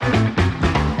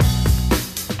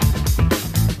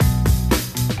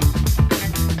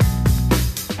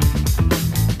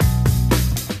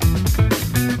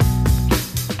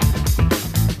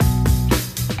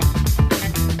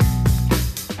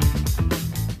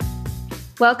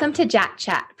Welcome to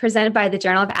JATChat, presented by the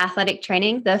Journal of Athletic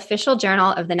Training, the official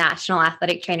journal of the National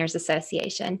Athletic Trainers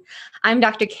Association. I'm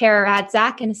Dr. Kara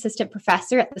Radzak, an assistant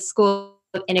professor at the School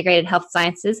of Integrated Health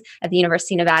Sciences at the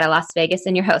University of Nevada, Las Vegas,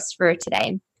 and your host for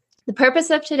today. The purpose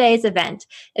of today's event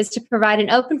is to provide an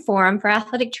open forum for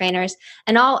athletic trainers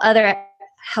and all other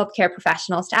healthcare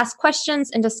professionals to ask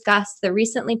questions and discuss the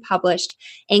recently published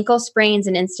Ankle Sprains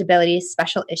and Instability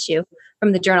special issue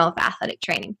from the Journal of Athletic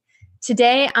Training.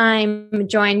 Today, I'm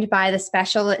joined by the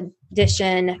special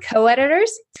edition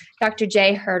co-editors, Dr.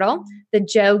 Jay Hurdle, the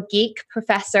Joe Geek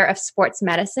Professor of Sports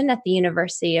Medicine at the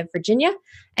University of Virginia,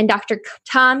 and Dr.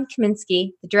 Tom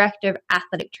Kaminsky, the Director of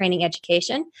Athletic Training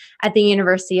Education at the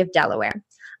University of Delaware.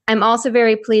 I'm also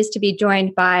very pleased to be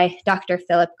joined by Dr.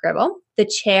 Philip Gribble, the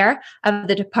Chair of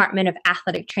the Department of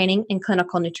Athletic Training and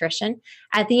Clinical Nutrition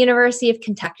at the University of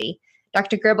Kentucky.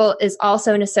 Dr. Gribble is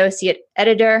also an associate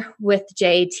editor with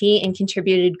JATChat and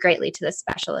contributed greatly to this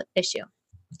special issue.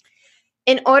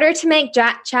 In order to make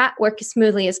JATChat work as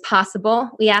smoothly as possible,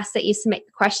 we ask that you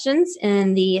submit questions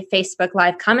in the Facebook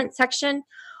Live comment section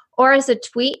or as a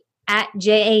tweet at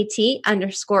JAT_NATA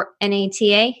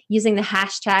using the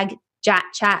hashtag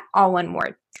JATChat, all one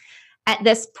word. At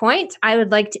this point, I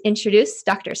would like to introduce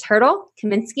Drs. Hurdle,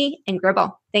 Kaminsky, and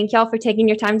Gribble. Thank you all for taking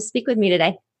your time to speak with me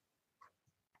today.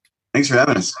 Thanks for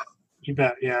having us. You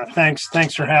bet. Yeah. Thanks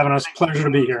for having us. Pleasure to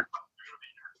be here.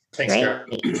 Thanks, Sarah.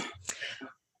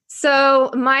 So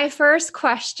my first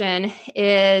question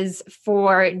is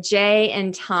for Jay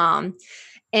and Tom.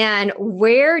 And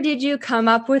where did you come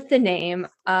up with the name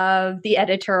of the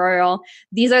editorial,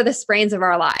 "These are the sprains of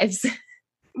our lives"?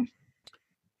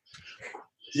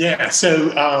 Yeah. So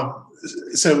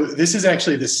this is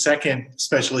actually the second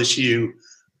special issue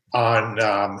on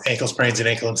ankle sprains and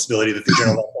ankle instability that the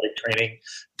Journal of Athletic Training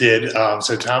did.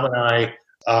 So Tom and I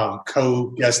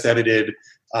co-guest edited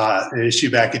an issue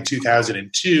back in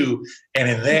 2002, and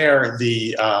in there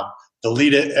the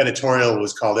lead editorial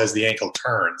was called "As the Ankle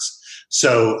Turns."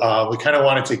 So we kind of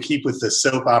wanted to keep with the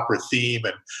soap opera theme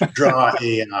and draw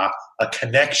a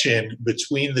connection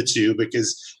between the two,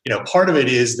 because part of it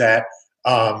is that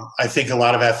I think a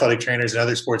lot of athletic trainers and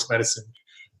other sports medicine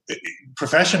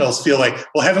professionals feel like,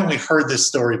 well, haven't we heard this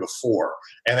story before?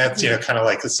 And that's, kind of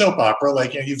like the soap opera,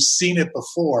 like, you've seen it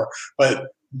before, but,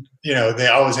 they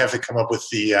always have to come up with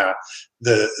the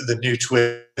new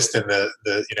twist and the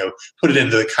put it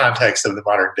into the context of the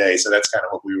modern day. So that's kind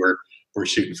of what we're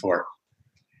shooting for.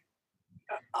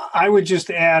 I would just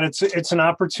add, it's an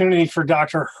opportunity for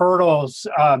Dr. Hurdle's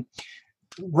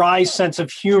wry sense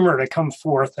of humor to come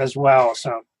forth as well.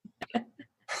 So.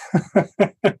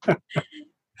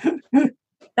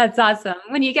 That's awesome.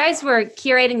 When you guys were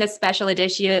curating this special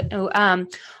edition,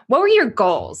 what were your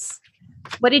goals?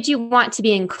 What did you want to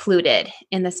be included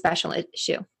in the special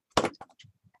issue?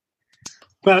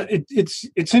 Well,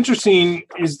 it's interesting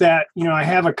is that, I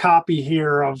have a copy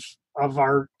here of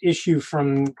our issue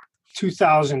from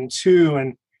 2002.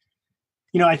 And,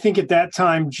 I think at that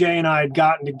time, Jay and I had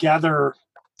gotten together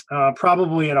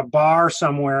probably at a bar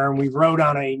somewhere, and we wrote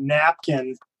on a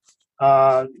napkin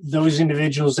those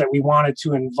individuals that we wanted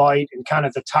to invite and kind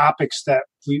of the topics that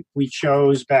we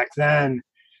chose back then.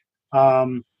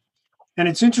 And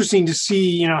it's interesting to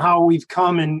see, how we've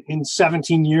come in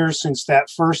 17 years since that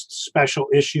first special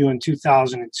issue in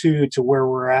 2002 to where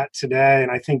we're at today.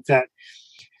 And I think that,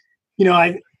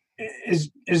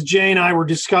 as Jay and I were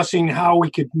discussing how we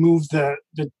could move the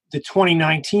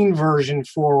 2019 version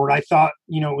forward, I thought,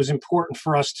 it was important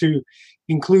for us to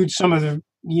include some of the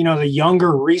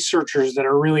younger researchers that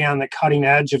are really on the cutting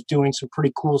edge of doing some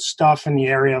pretty cool stuff in the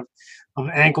area of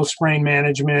ankle sprain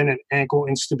management and ankle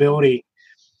instability.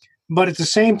 But at the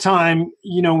same time,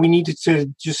 we needed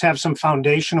to just have some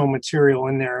foundational material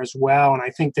in there as well. And I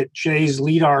think that Jay's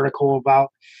lead article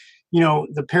about,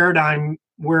 the paradigm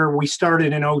where we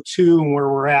started in 2002 and where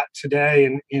we're at today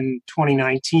in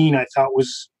 2019, I thought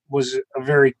was a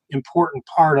very important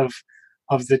part of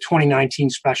the 2019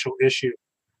 special issue.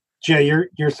 Jay,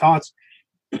 your thoughts?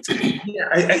 Yeah,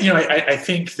 I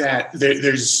think that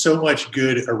there's so much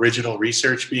good original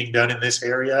research being done in this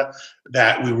area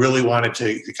that we really wanted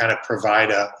to kind of provide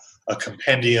a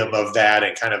compendium of that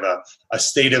and kind of a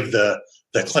state of the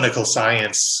clinical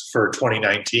science for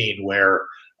 2019, where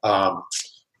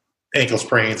ankle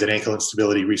sprains and ankle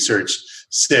instability research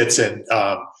sits. And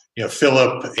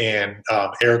Philip and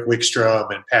Eric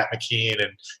Wickstrom and Pat McKean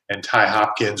and Ty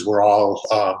Hopkins were all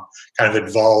kind of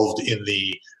involved in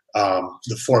the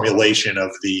formulation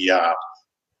of the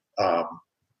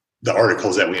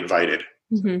articles that we invited.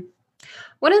 Mm-hmm.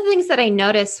 One of the things that I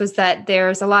noticed was that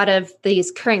there's a lot of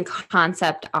these current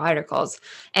concept articles,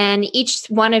 and each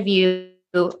one of you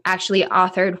actually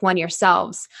authored one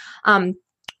yourselves.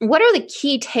 What are the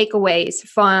key takeaways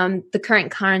from the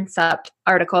current concept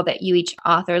article that you each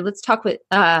authored? Let's talk with,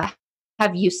 have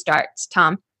you start,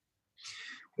 Tom.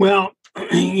 Well,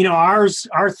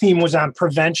 our theme was on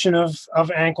prevention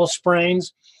of ankle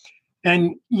sprains.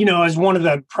 And, as one of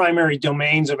the primary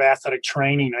domains of athletic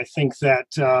training, I think that,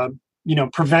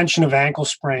 prevention of ankle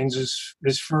sprains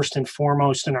is first and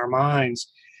foremost in our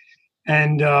minds.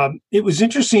 And it was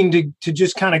interesting to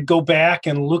just kind of go back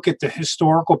and look at the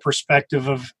historical perspective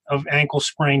of ankle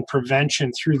sprain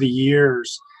prevention through the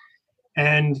years.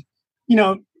 And,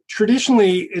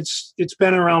 traditionally it's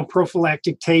been around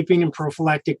prophylactic taping and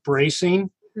prophylactic bracing.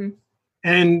 Mm-hmm.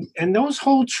 And those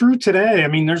hold true today. I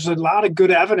mean, there's a lot of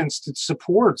good evidence that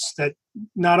supports that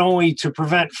not only to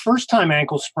prevent first-time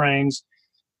ankle sprains,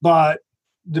 but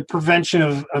the prevention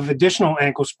of additional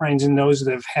ankle sprains in those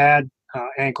that have had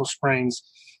ankle sprains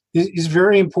is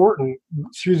very important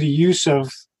through the use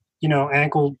of,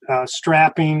 ankle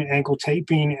strapping, ankle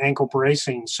taping, ankle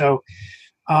bracing. So,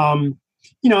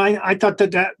 I thought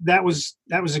that was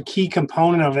a key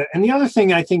component of it. And the other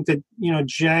thing I think that,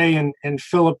 Jay and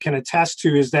Philip can attest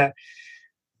to is that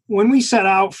when we set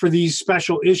out for these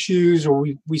special issues, or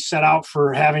we set out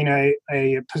for having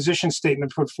a position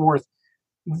statement put forth,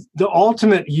 the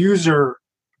ultimate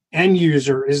end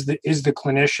user is the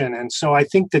clinician. And so I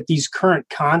think that these current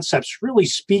concepts really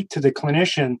speak to the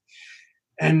clinician.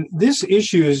 And this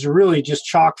issue is really just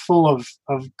chock full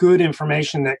of good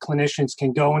information that clinicians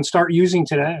can go and start using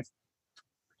today.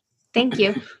 Thank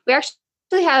you. We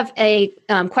actually have a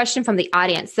question from the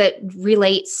audience that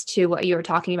relates to what you were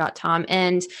talking about, Tom.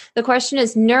 And the question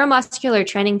is, neuromuscular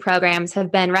training programs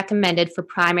have been recommended for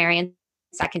primary and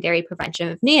secondary prevention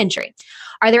of knee injury.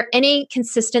 Are there any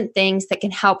consistent things that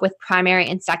can help with primary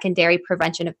and secondary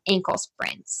prevention of ankle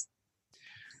sprains?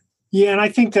 Yeah, and I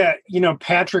think that,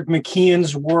 Patrick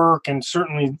McKeon's work and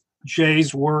certainly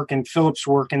Jay's work and Philip's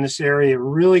work in this area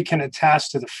really can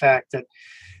attest to the fact that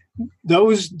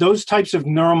those types of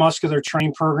neuromuscular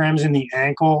training programs in the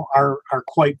ankle are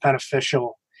quite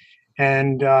beneficial.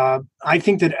 And I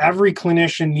think that every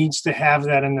clinician needs to have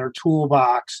that in their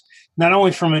toolbox, not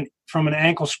only from an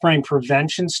ankle sprain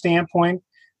prevention standpoint,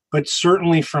 but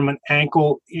certainly from an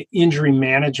ankle injury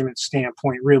management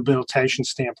standpoint, rehabilitation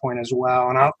standpoint as well.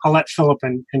 And I'll let Philip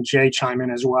and Jay chime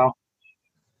in as well.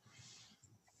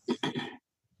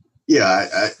 Yeah,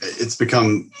 it's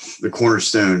become the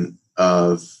cornerstone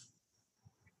of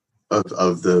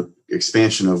the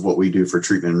expansion of what we do for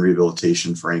treatment and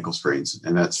rehabilitation for ankle sprains,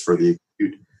 and that's for the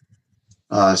acute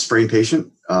sprain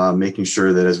patient, making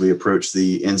sure that as we approach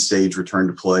the end stage return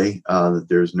to play, that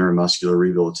there's neuromuscular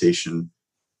rehabilitation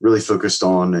really focused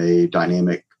on a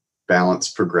dynamic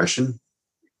balance progression.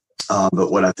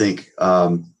 But what I think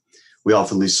we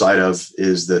often lose sight of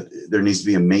is that there needs to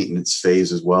be a maintenance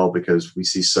phase as well, because we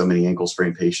see so many ankle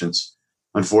sprain patients,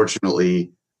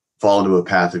 unfortunately, fall into a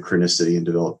path of chronicity and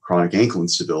develop chronic ankle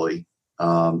instability.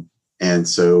 And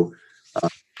so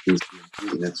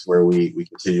maintenance where we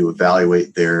continue to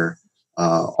evaluate their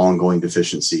ongoing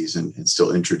deficiencies and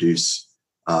still introduce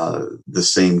the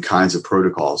same kinds of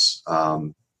protocols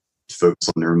to focus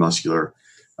on neuromuscular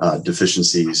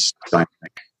deficiencies,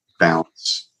 dynamic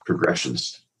balance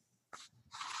progressions.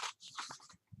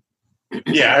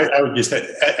 Yeah, I would just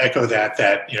echo that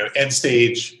end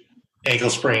stage ankle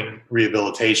sprain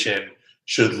rehabilitation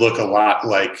should look a lot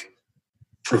like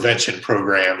prevention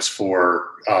programs for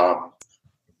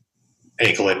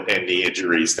ankle and knee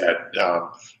injuries, that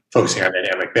focusing on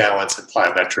dynamic balance and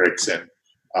plyometrics and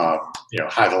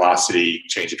high velocity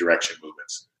change of direction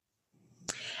movements.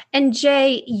 And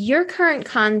Jay, your current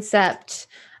concept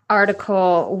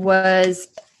article was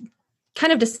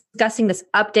kind of discussing this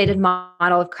updated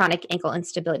model of chronic ankle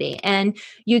instability. And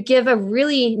you give a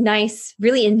really nice,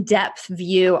 really in-depth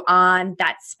view on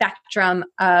that spectrum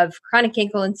of chronic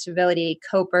ankle instability,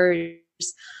 copers.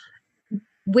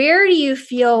 Where do you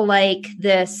feel like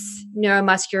this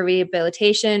neuromuscular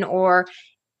rehabilitation or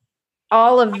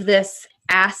all of this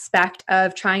aspect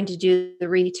of trying to do the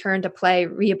return to play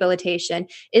rehabilitation,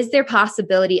 is there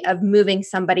possibility of moving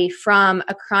somebody from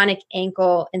a chronic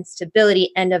ankle instability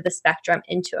end of the spectrum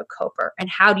into a coper? And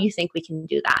how do you think we can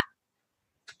do that?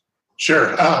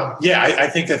 Sure. I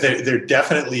think that there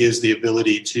definitely is the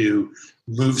ability to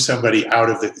move somebody out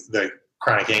of the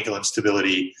chronic ankle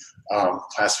instability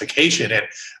classification. And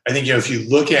I think, if you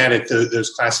look at it,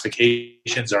 those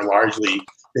classifications are largely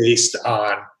based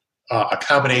on a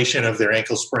combination of their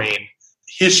ankle sprain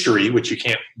history, which you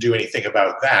can't do anything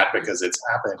about that because it's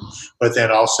happened, but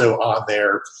then also on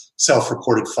their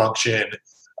self-reported function,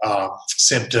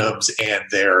 symptoms, and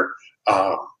their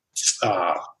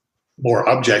more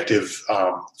objective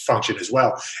function as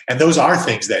well. And those are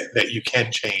things that you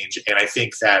can change. And I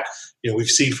think that, we've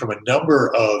seen from a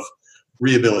number of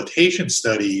rehabilitation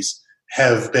studies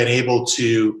have been able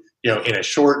to, in a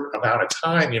short amount of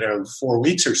time, 4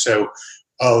 weeks or so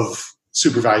of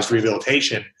supervised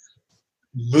rehabilitation,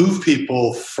 move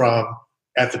people from,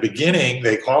 at the beginning,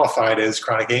 they qualified as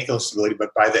chronic ankle instability,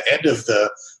 but by the end of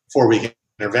the 4-week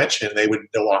intervention, they would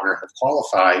no longer have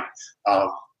qualified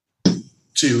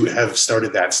to have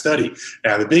started that study.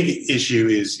 Now, the big issue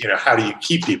is, how do you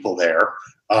keep people there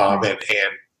and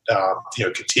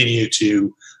continue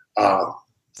to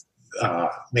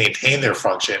maintain their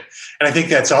function? And I think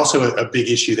that's also a big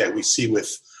issue that we see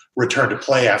with return to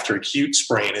play after acute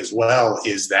sprain as well,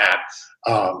 is that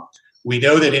we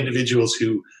know that individuals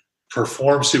who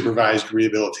perform supervised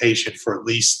rehabilitation for at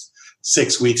least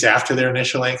 6 weeks after their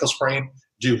initial ankle sprain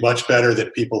do much better than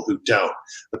people who don't.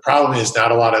 The problem is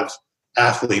not a lot of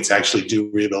athletes actually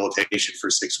do rehabilitation for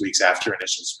 6 weeks after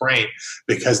initial sprain,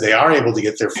 because they are able to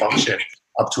get their function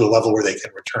up to a level where they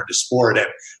can return to sport. And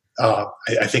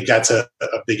I think that's a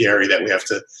big area that we have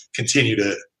to continue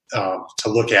to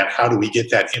look at. How do we get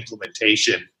that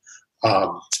implementation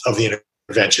of the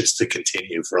interventions to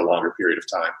continue for a longer period of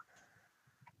time?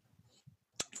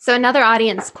 So another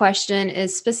audience question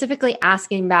is specifically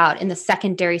asking about in the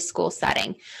secondary school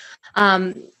setting.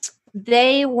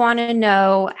 They want to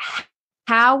know,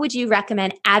 how would you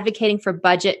recommend advocating for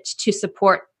budget to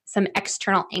support some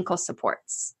external ankle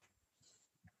supports?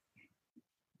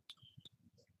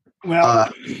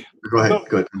 Well, go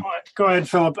ahead. Go ahead,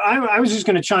 Philip. I was just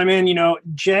going to chime in.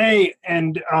 Jay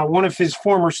and one of his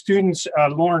former students,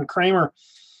 Lauren Kramer,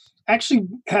 actually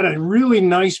had a really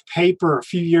nice paper a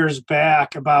few years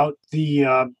back about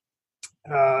the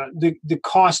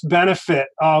cost benefit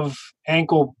of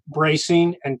ankle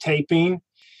bracing and taping.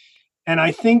 And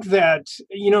I think that,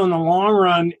 in the long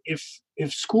run, if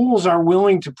schools are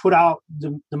willing to put out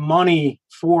the money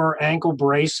for ankle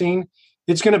bracing,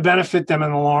 it's going to benefit them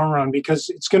in the long run, because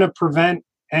it's going to prevent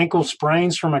ankle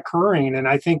sprains from occurring. And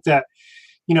I think that,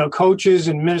 coaches,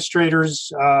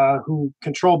 administrators who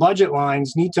control budget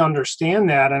lines need to understand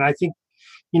that. And I think,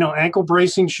 ankle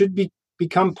bracing should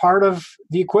become part of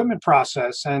the equipment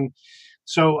process. And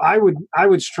so I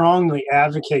would strongly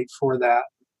advocate for that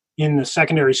in the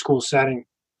secondary school setting.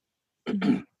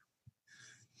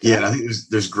 Yeah, and I think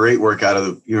there's great work out of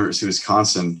the University of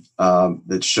Wisconsin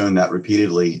that's shown that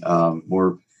repeatedly.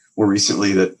 More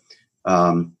recently, that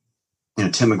Tim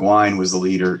McGuine was the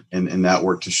leader in that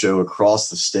work to show across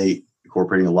the state,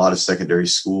 incorporating a lot of secondary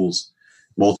schools,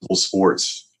 multiple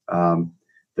sports,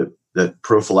 that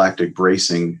prophylactic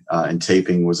bracing and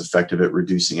taping was effective at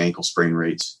reducing ankle sprain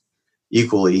rates.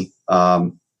 Equally,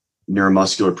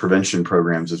 neuromuscular prevention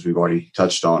programs, as we've already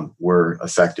touched on, were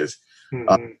effective.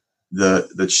 Mm-hmm.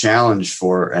 The challenge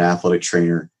for an athletic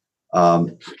trainer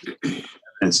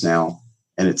is now,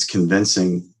 and it's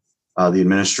convincing the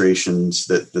administrations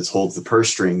that holds the purse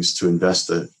strings to invest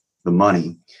the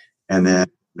money, and then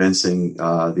convincing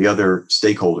the other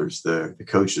stakeholders, the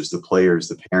coaches, the players,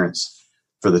 the parents,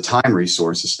 for the time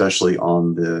resource, especially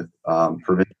on the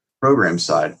prevention program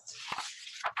side.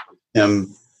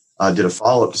 Tim did a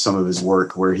follow-up to some of his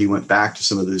work where he went back to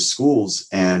some of those schools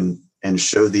and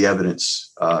showed the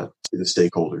evidence to the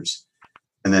stakeholders,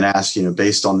 and then asked,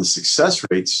 based on the success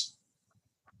rates,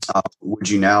 would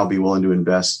you now be willing to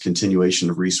invest continuation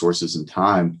of resources and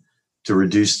time to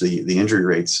reduce the injury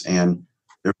rates? And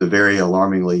there was a very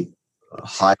alarmingly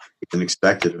high than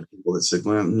expected of people that said,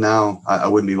 well, no, I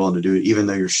wouldn't be willing to do it, even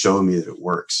though you're showing me that it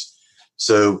works.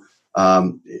 So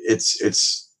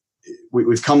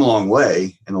we've come a long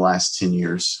way in the last 10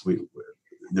 years.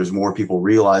 There's more people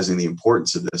realizing the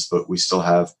importance of this, but we still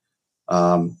have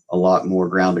a lot more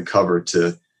ground to cover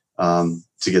to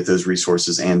get those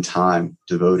resources and time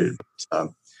devoted.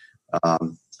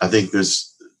 I think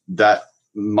that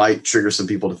might trigger some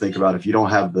people to think about, if you don't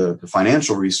have the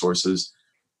financial resources,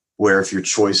 where if your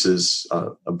choice is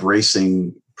a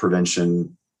bracing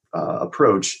prevention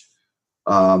approach,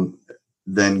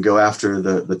 then go after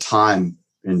the time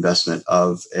investment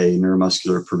of a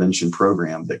neuromuscular prevention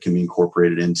program that can be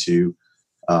incorporated into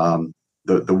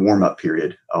the warm-up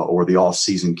period or the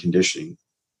off-season conditioning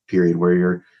period, where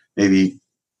you're maybe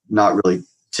not really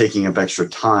taking up extra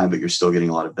time, but you're still getting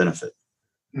a lot of benefit.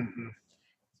 Mm-hmm.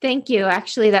 Thank you.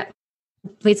 Actually, that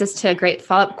leads us to a great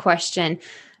follow-up question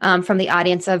from the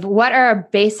audience of what are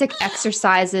basic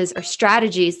exercises or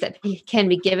strategies that can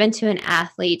be given to an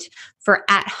athlete for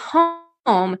at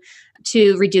home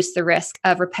to reduce the risk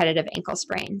of repetitive ankle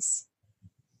sprains?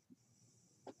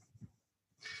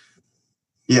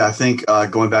 Yeah, I think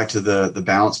going back to the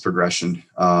balance progression,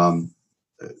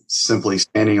 simply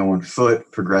standing on one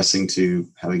foot, progressing to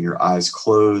having your eyes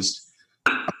closed.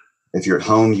 If you're at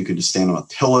home, you can just stand on a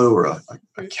pillow or a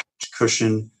couch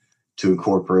cushion to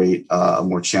incorporate a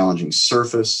more challenging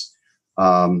surface.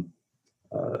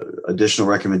 Additional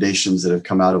recommendations that have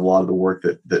come out of a lot of the work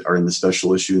that are in the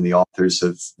special issue and the authors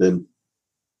have been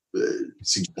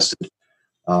suggested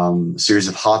a series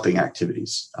of hopping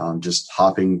activities, just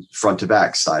hopping front to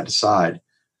back, side to side,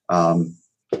 and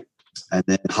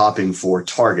then hopping for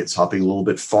targets, hopping a little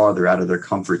bit farther out of their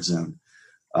comfort zone.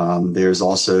 There's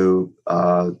also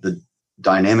the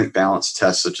dynamic balance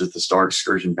tests, such as the Star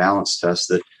Excursion balance test,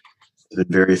 that have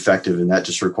been very effective, and that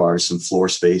just requires some floor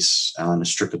space and a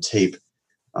strip of tape.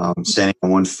 Standing on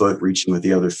one foot, reaching with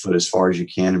the other foot as far as you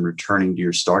can, and returning to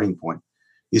your starting point.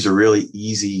 These are really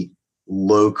easy,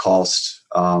 low-cost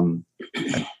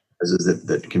exercises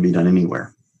that can be done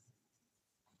anywhere.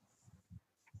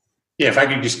 Yeah, if I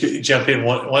could just jump in,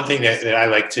 one thing that I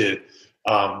like to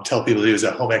tell people to do as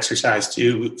a home exercise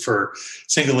too for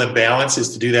single limb balance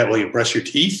is to do that while you brush your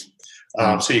teeth.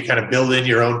 So you kind of build in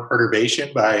your own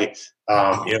perturbation by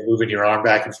moving your arm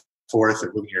back and forth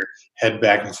or moving your head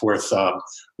back and forth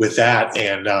with that.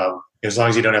 And as long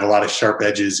as you don't have a lot of sharp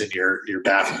edges in your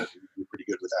bathroom, you're pretty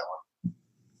good with that one.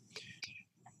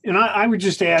 And I would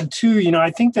just add too, I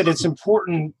think that it's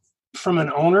important from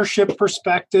an ownership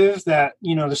perspective that,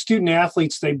 the student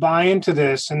athletes, they buy into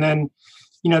this, and then,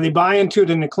 they buy into it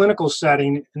in the clinical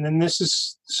setting. And then this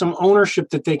is some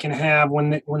ownership that they can have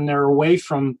when they're away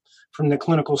from the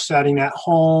clinical setting at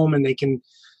home, and they can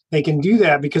do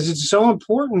that because it's so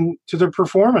important to their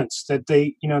performance that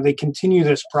they continue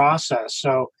this process.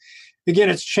 So again,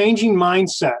 it's changing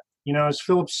mindset. As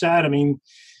Philip said,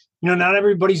 not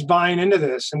everybody's buying into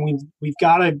this, and we've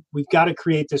got to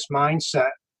create this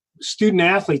mindset. Student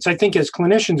athletes, I think as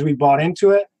clinicians, we bought into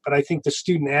it, but I think the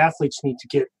student athletes need to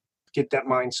get that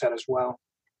mindset as well.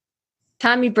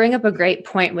 Tom, you bring up a great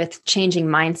point with changing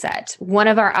mindset. One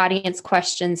of our audience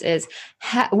questions is,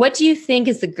 what do you think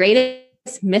is the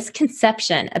greatest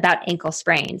misconception about ankle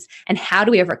sprains, and how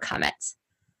do we overcome it?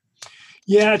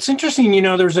 Yeah, it's interesting.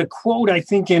 There's a quote, I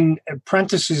think, in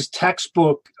Prentice's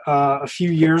textbook a few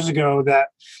years ago that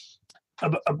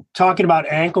talking about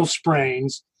ankle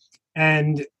sprains,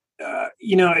 and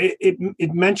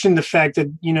it mentioned the fact that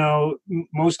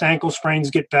most ankle sprains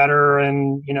get better,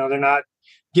 and they're not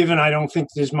given, I don't think,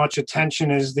 as much attention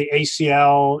as the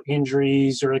ACL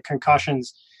injuries or the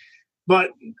concussions.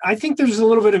 But I think there's a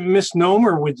little bit of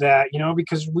misnomer with that,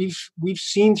 because we've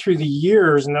seen through the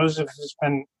years, and those of us who've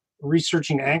been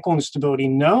researching ankle instability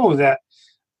know that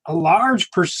a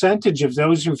large percentage of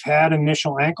those who've had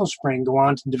initial ankle sprain go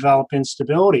on to develop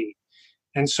instability.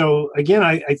 And so, again,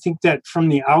 I think that from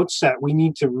the outset, we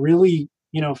need to really,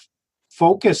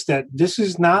 focus that this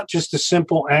is not just a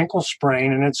simple ankle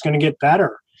sprain and it's going to get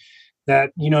better. That,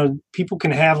 people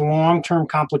can have long-term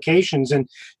complications. And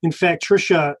in fact,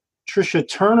 Tricia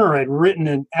Turner had written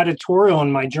an editorial in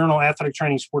my journal, Athletic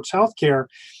Training Sports Healthcare,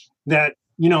 that,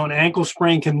 an ankle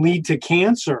sprain can lead to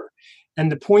cancer. And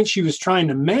the point she was trying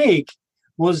to make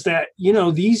was that,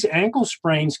 these ankle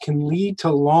sprains can lead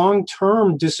to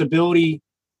long-term disability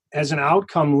as an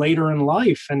outcome later in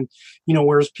life. And,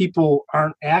 whereas people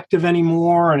aren't active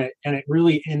anymore, and it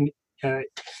really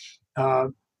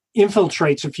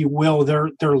infiltrates, if you will,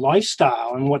 their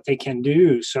lifestyle and what they can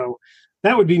do. So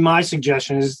that would be my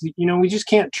suggestion is, we just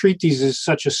can't treat these as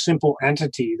such a simple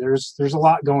entity. There's a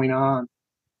lot going on.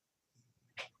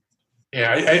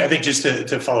 Yeah, I think just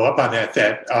to follow up on that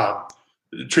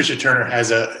Tricia Turner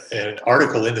has an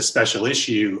article in the special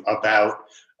issue about,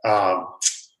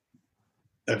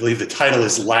 I believe the title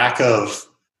is Lack of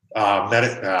I'm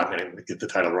going to get the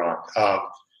title wrong.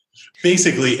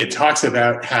 Basically, it talks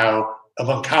about how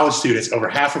among college students, over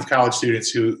half of college students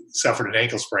who suffered an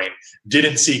ankle sprain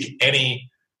didn't seek any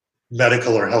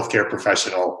medical or healthcare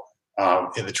professional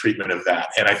in the treatment of that.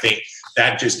 And I think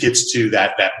that just gets to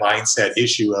that mindset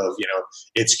issue of,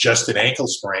 it's just an ankle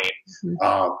sprain.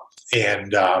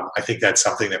 And I think that's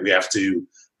something that we have to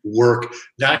work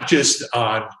not just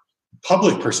on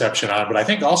public perception on, but I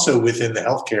think also within the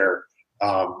healthcare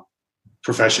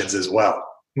professions as well.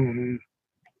 Mm-hmm.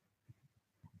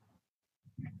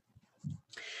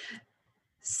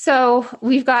 So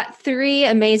we've got three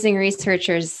amazing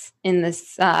researchers in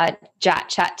this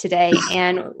JATChat today.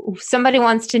 And somebody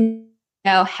wants to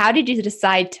know, how did you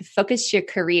decide to focus your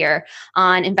career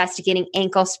on investigating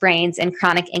ankle sprains and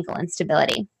chronic ankle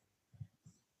instability?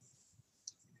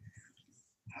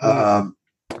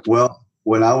 Well,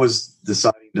 when I was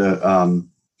deciding to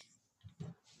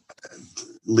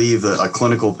leave a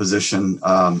clinical position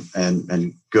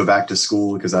and go back to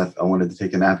school because I wanted to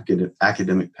take an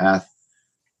academic path,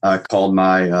 I called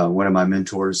one of my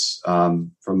mentors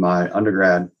from my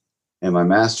undergrad and my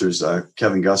master's,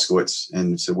 Kevin Guskowitz,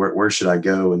 and said, where should I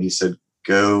go? And he said,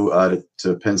 go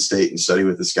to Penn State and study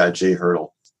with this guy, Jay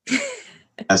Hurdle.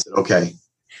 I said, okay.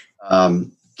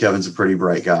 Kevin's a pretty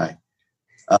bright guy.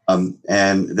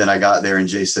 And then I got there and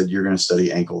Jay said, you're going to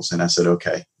study ankles. And I said,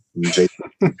 okay. And Jay,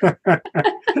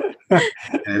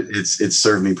 it's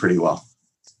served me pretty well.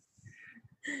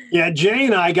 Yeah, Jay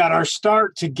and I got our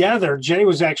start together. Jay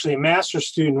was actually a master's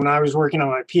student when I was working on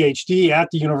my PhD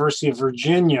at the University of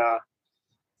Virginia.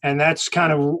 And that's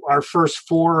kind of our first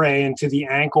foray into the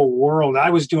ankle world. I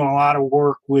was doing a lot of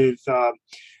work with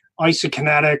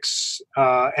isokinetics,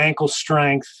 ankle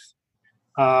strength.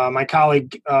 My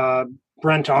colleague,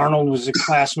 Brent Arnold, was a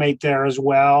classmate there as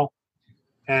well.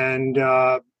 And,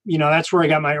 that's where I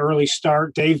got my early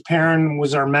start. Dave Perrin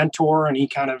was our mentor, and he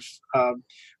kind of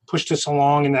pushed us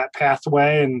along in that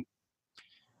pathway. And,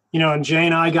 and Jay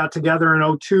and I got together in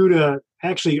 2002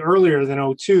 actually earlier than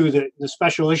 2002. The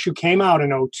special issue came out in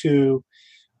 2002,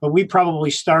 but we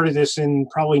probably started this in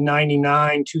probably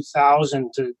 99,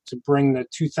 2000 to bring the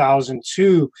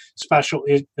 2002 special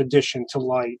edition to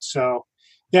light. So,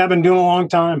 yeah, I've been doing a long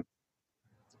time.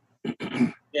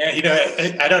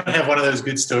 Yeah, I don't have one of those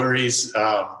good stories,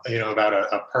 about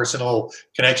a personal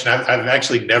connection. I've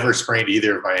actually never sprained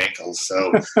either of my ankles,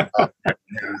 so I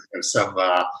have some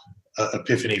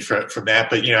epiphany from that.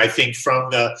 But I think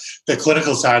from the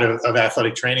clinical side of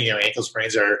athletic training, ankle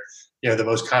sprains are the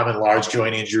most common large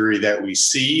joint injury that we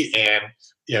see,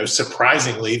 and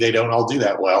surprisingly, they don't all do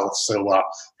that well. So,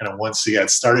 once you get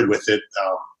started with it,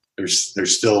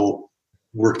 there's still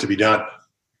work to be done.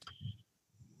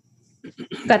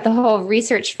 Got the whole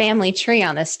research family tree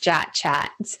on this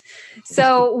JATChat.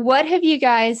 So what have you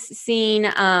guys seen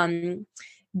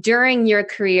during your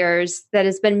careers that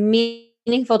has been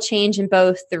meaningful change in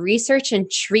both the research and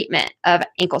treatment of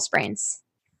ankle sprains?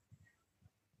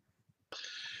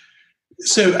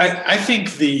 So I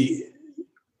think the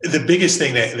biggest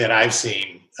thing that I've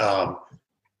seen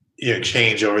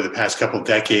change over the past couple of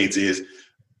decades is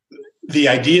the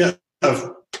idea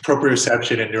of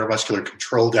proprioception and neuromuscular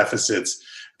control deficits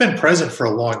been present for a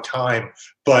long time,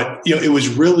 but it was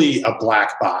really a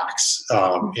black box.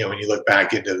 When you look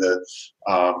back into the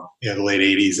the late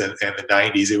 80s and the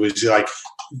 90s, it was like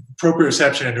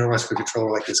proprioception and neuromuscular control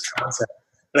were like this concept.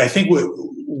 But I think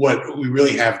what we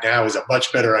really have now is a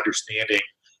much better understanding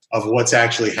of what's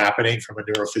actually happening from a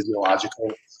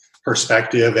neurophysiological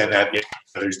perspective, and that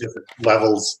there's different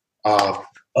levels of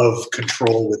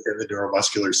control within the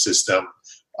neuromuscular system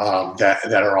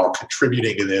that are all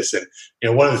contributing to this.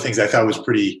 And one of the things I thought was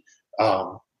pretty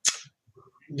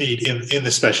neat in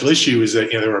the special issue is that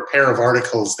there were a pair of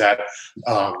articles that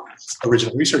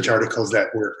original research articles that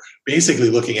were basically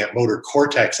looking at motor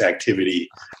cortex activity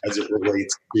as it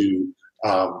relates to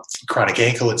chronic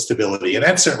ankle instability, and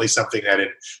that's certainly something that in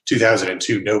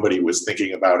 2002 nobody was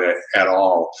thinking about it at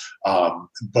all.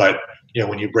 But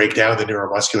when you break down the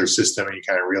neuromuscular system and you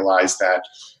kind of realize that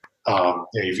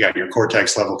you've got your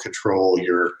cortex level control,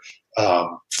 your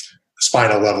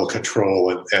spinal level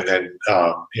control, and then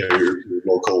your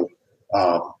local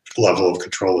level of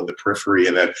control in the periphery,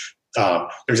 and that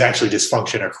there's actually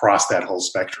dysfunction across that whole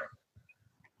spectrum.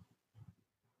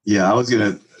 Yeah, I was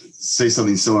going to say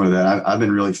something similar to that. I've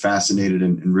been really fascinated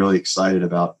and really excited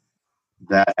about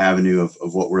that avenue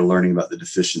of what we're learning about the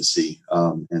deficiency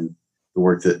and the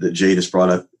work that Jay just brought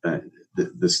up,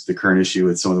 the current issue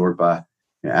with some of the work by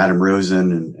Adam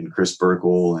Rosen and Chris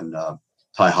Burkle and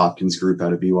Ty Hopkins' group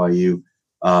out of BYU.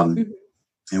 And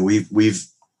we've been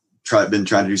trying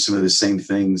to do some of the same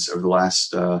things over the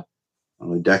last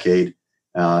decade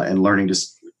and learning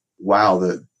just,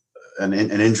 wow, an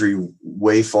injury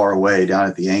way far away down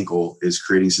at the ankle is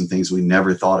creating some things we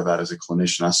never thought about as a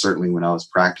clinician. I certainly, when I was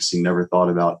practicing, never thought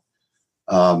about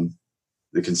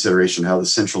the consideration how the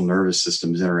central nervous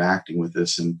system is interacting with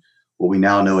this. And what we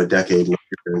now know a decade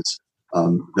later is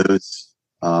those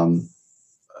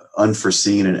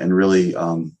unforeseen and really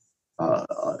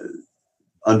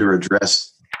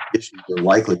under-addressed issues are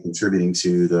likely contributing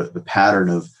to the pattern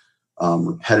of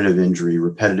repetitive injury,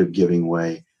 repetitive giving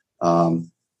way,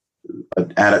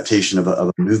 an adaptation of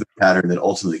a movement pattern that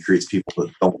ultimately creates people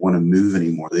that don't want to move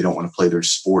anymore. They don't want to play their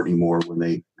sport anymore when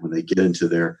they get into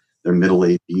their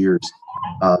middle-aged years.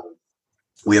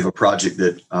 We have a project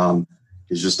that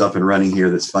is just up and running here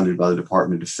that's funded by the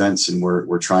Department of Defense, and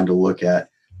we're trying to look at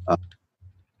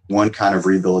one kind of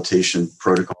rehabilitation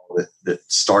protocol that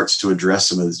starts to address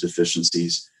some of those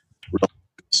deficiencies,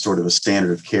 sort of a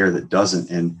standard of care that doesn't.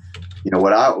 And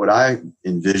what I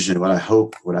envision, what I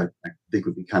hope, what I think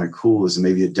would be kind of cool is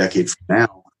maybe a decade from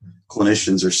now,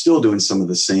 clinicians are still doing some of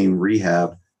the same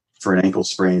rehab for an ankle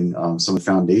sprain, some of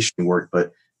the foundation work,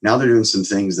 but now they're doing some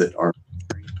things that are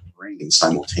brain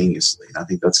simultaneously. And I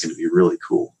think that's going to be really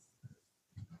cool.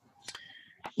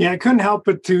 Yeah, I couldn't help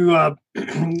but to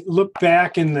look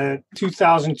back in the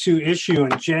 2002 issue,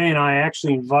 and Jay and I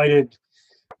actually invited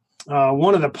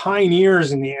one of the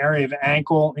pioneers in the area of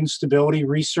ankle instability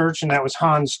research, and that was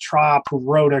Hans Trapp, who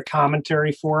wrote a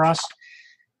commentary for us.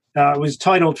 It was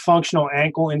titled Functional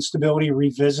Ankle Instability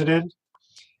Revisited.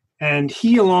 And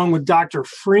he, along with Dr.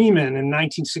 Freeman in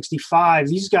 1965,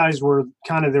 these guys were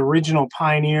kind of the original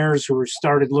pioneers who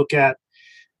started to look at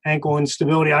ankle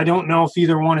instability. I don't know if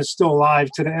either one is still alive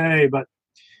today, but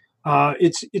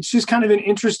it's just kind of an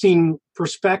interesting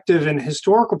perspective and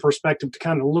historical perspective to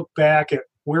kind of look back at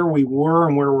where we were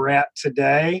and where we're at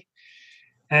today.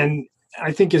 And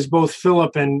I think, as both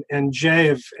Philip and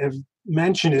Jay have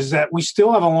mentioned, is that we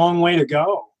still have a long way to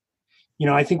go.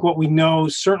 I think what we know,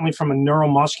 certainly from a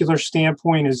neuromuscular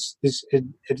standpoint, is it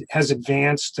has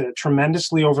advanced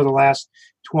tremendously over the last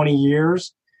 20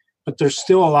 years, but there's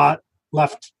still a lot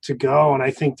left to go. And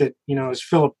I think that, as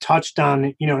Philip touched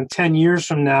on, in 10 years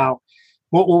from now,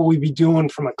 what will we be doing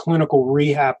from a clinical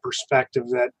rehab perspective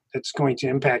that's going to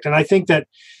impact? And I think that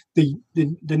the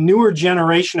newer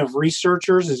generation of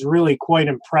researchers is really quite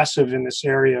impressive in this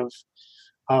area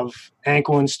of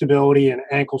ankle instability and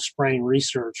ankle sprain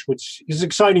research, which is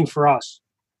exciting for us.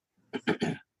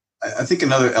 I think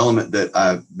another element that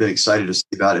I've been excited to see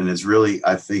about, and is really,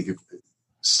 I think,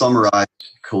 summarized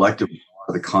collectively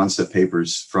the concept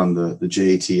papers from the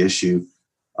JAT issue.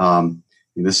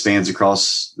 This spans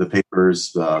across the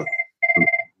papers,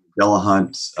 Bella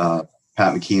Hunt,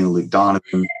 Pat McKean, and Luke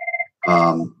Donovan,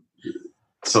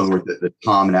 some of the work that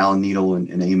Tom and Alan Needle and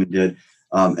Eamon did.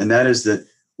 And that is that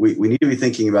we need to be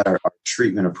thinking about our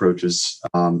treatment approaches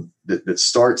that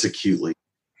starts acutely,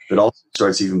 but also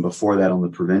starts even before that on the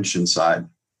prevention side,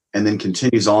 and then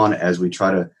continues on as we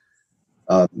try to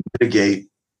mitigate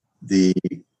the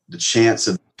chance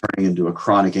of turning into a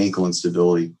chronic ankle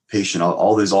instability patient.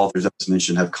 All those authors I just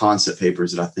mentioned have concept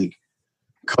papers that I think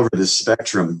cover this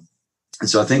spectrum. And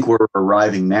so I think we're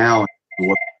arriving now, and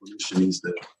what the clinician needs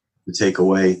to take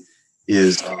away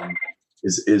is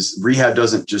rehab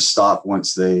doesn't just stop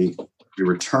once they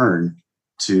return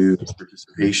to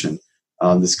participation.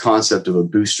 This concept of a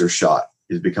booster shot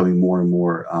is becoming more and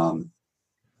more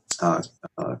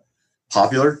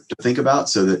popular to think about,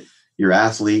 so that your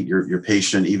athlete, your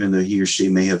patient, even though he or she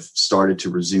may have started to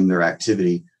resume their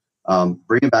activity,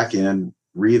 bring them back in,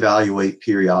 reevaluate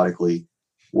periodically.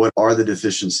 What are the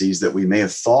deficiencies that we may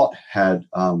have thought had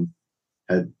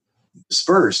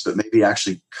dispersed, but maybe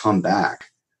actually come back?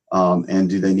 And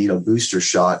do they need a booster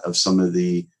shot of some of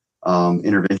the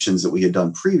interventions that we had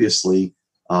done previously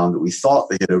that we thought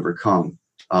they had overcome?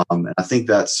 And I think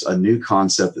that's a new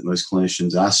concept that most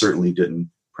clinicians, and I certainly didn't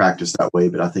practice that way,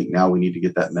 but I think now we need to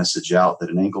get that message out that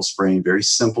an ankle sprain, very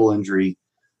simple injury,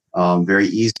 very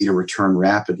easy to return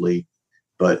rapidly,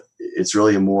 but it's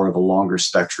really more of a longer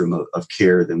spectrum of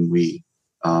care than we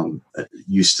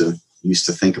used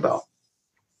to think about.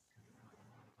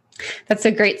 That's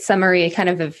a great summary kind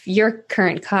of your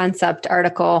current concept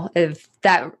article of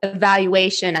that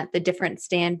evaluation at the different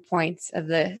standpoints of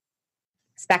the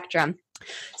spectrum.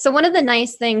 So one of the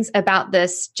nice things about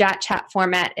this JATChat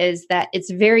format is that it's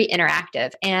very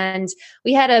interactive. And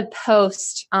we had a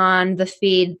post on the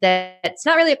feed that's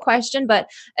not really a question, but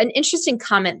an interesting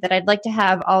comment that I'd like to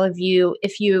have all of you,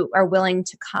 if you are willing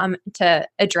to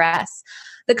address.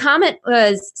 The comment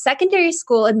was, secondary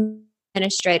school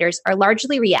administrators are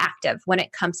largely reactive when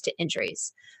it comes to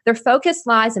injuries. Their focus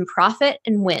lies in profit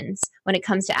and wins when it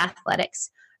comes to athletics.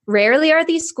 Rarely are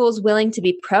these schools willing to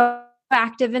be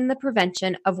proactive in the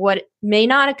prevention of what may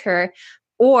not occur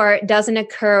or doesn't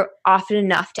occur often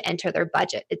enough to enter their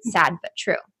budget. It's sad but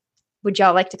true. Would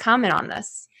y'all like to comment on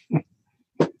this?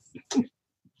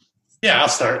 Yeah, I'll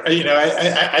start.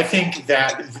 I think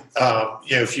that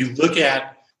if you look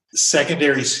at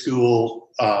secondary school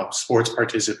sports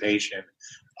participation,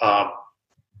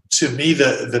 to me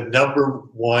the number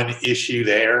one issue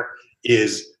there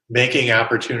is making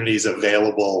opportunities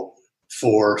available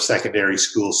for secondary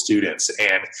school students.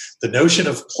 And the notion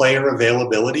of player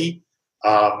availability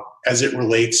as it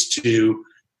relates to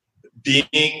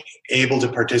being able to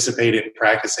participate in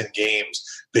practice and games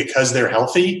because they're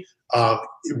healthy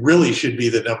really should be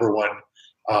the number one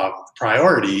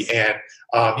priority. And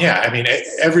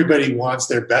everybody wants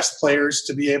their best players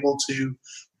to be able to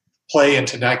play and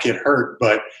to not get hurt.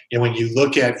 But when you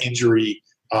look at injury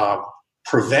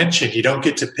prevention, you don't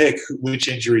get to pick which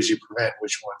injuries you prevent,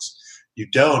 which ones you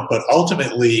don't. But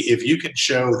ultimately, if you can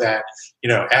show that,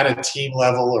 at a team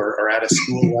level or at a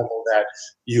school level that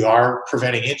you are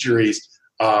preventing injuries,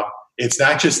 it's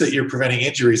not just that you're preventing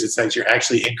injuries, it's that you're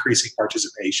actually increasing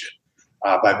participation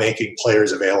by making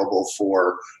players available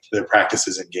for their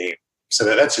practices and games. So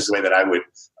that's just the way that I would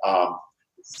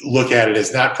look at it,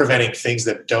 as not preventing things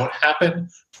that don't happen,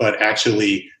 but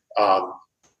actually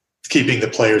keeping the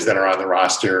players that are on the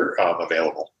roster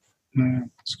available.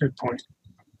 That's a good point.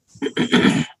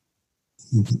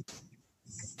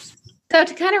 So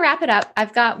to kind of wrap it up,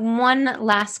 I've got one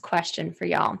last question for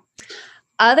y'all.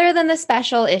 Other than the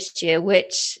special issue,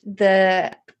 which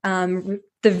the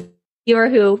viewer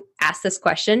who asked this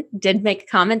question did make a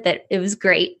comment that it was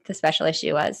great, the special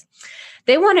issue was,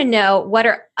 they want to know, what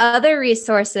are other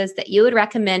resources that you would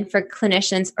recommend for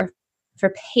clinicians or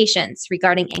for patients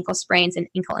regarding ankle sprains and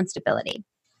ankle instability?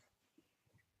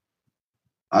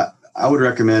 I would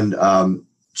recommend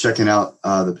checking out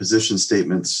the position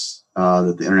statements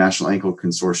that the International Ankle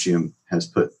Consortium has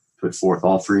put forth.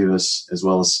 All three of us, as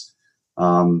well as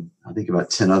I think about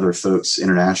 10 other folks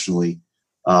internationally,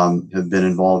 have been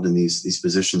involved in these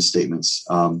position statements.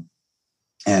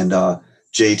 And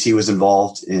JAT was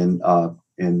involved in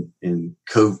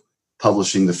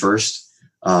co-publishing the first,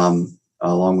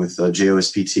 along with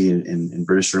JOSPT and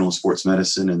British Journal of Sports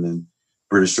Medicine, and then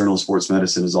British Journal of Sports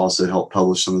Medicine has also helped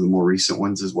publish some of the more recent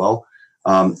ones as well.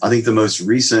 I think the most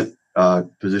recent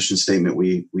position statement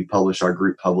we published, our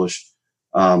group published,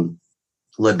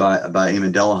 led by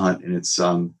Eamon Delahunt, and it's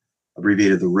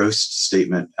abbreviated the ROAST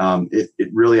statement. It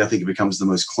really, I think, it becomes the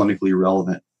most clinically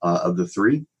relevant of the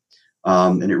three,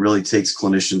 and it really takes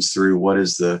clinicians through what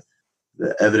is the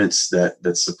evidence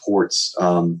that supports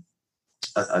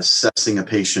assessing a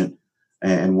patient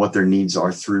and what their needs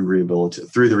are through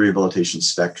the rehabilitation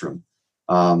spectrum.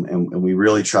 And we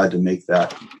really tried to make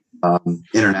that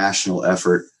international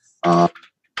effort to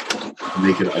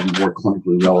make it a more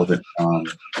clinically relevant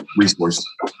resource.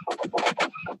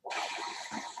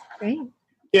 Great.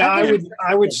 Yeah,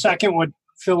 I would second what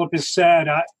Philip has said.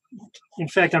 In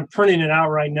fact, I'm printing it out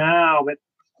right now, but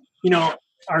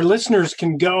our listeners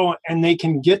can go and they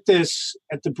can get this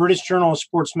at the British Journal of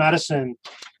Sports Medicine.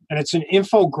 And it's an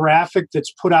infographic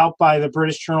that's put out by the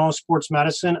British Journal of Sports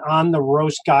Medicine on the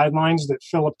ROAST guidelines that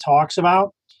Philip talks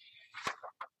about.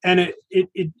 And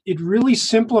it really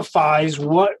simplifies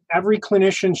what every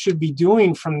clinician should be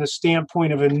doing from the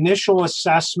standpoint of initial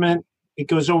assessment. It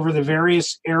goes over the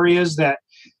various areas that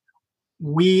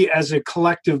we as a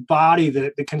collective body,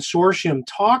 the consortium,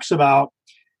 talks about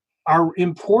are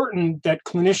important that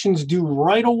clinicians do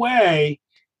right away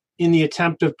in the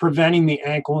attempt of preventing the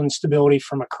ankle instability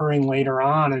from occurring later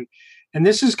on. And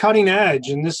this is cutting edge.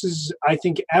 And this is, I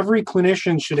think, every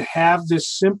clinician should have this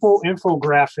simple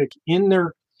infographic in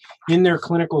their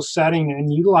clinical setting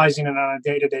and utilizing it on a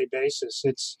day-to-day basis.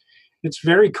 It's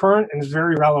very current and it's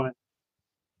very relevant.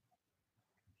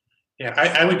 Yeah,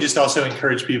 I would just also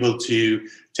encourage people to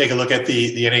take a look at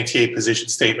the NATA position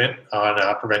statement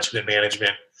on prevention and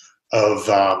management of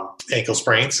ankle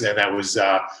sprains, and that was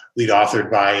lead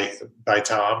authored by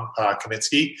Tom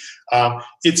Kaminsky.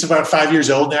 It's about 5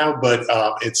 years old now, but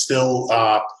it's still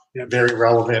very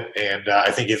relevant. And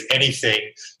I think, if anything,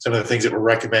 some of the things that were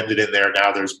recommended in there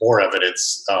now, there's more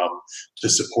evidence to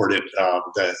support it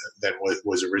than what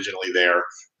was originally there.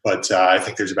 But I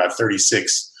think there's about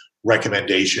 36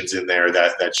 recommendations in there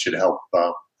that should help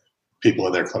people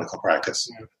in their clinical practice.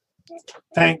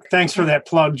 Thanks for that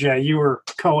plug, Jay. You were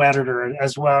co-editor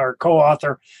as well, or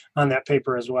co-author on that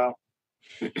paper as well.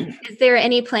 Is there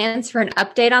any plans for an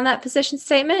update on that position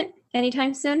statement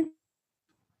anytime soon?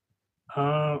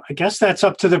 I guess that's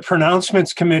up to the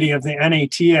pronouncements committee of the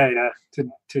NATA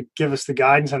to give us the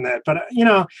guidance on that. But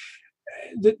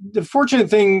the fortunate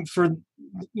thing for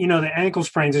the ankle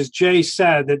sprains, as Jay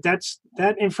said,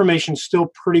 that information's still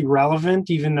pretty relevant,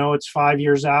 even though it's 5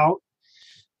 years out.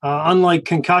 Unlike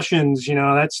concussions,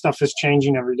 that stuff is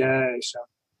changing every day. So,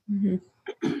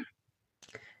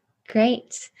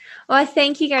 Great. Well,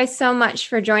 thank you guys so much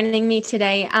for joining me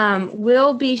today.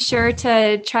 We'll be sure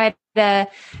to try to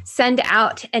send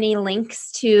out any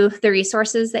links to the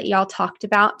resources that y'all talked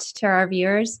about to our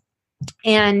viewers.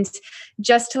 And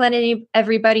just to let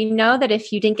everybody know that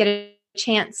if you didn't get a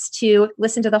chance to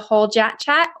listen to the whole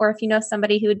JATChat, or if you know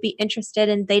somebody who would be interested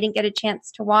and they didn't get a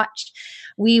chance to watch,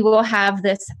 we will have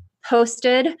this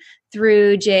posted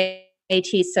through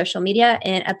JAT's social media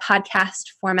in a podcast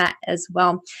format as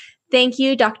well. Thank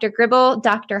you, Dr. Gribble,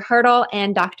 Dr. Hurdle,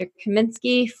 and Dr.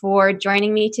 Kaminsky for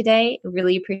joining me today.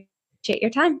 Really appreciate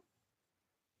your time.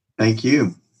 Thank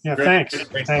you. Yeah, thanks.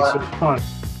 Thanks. It was fun.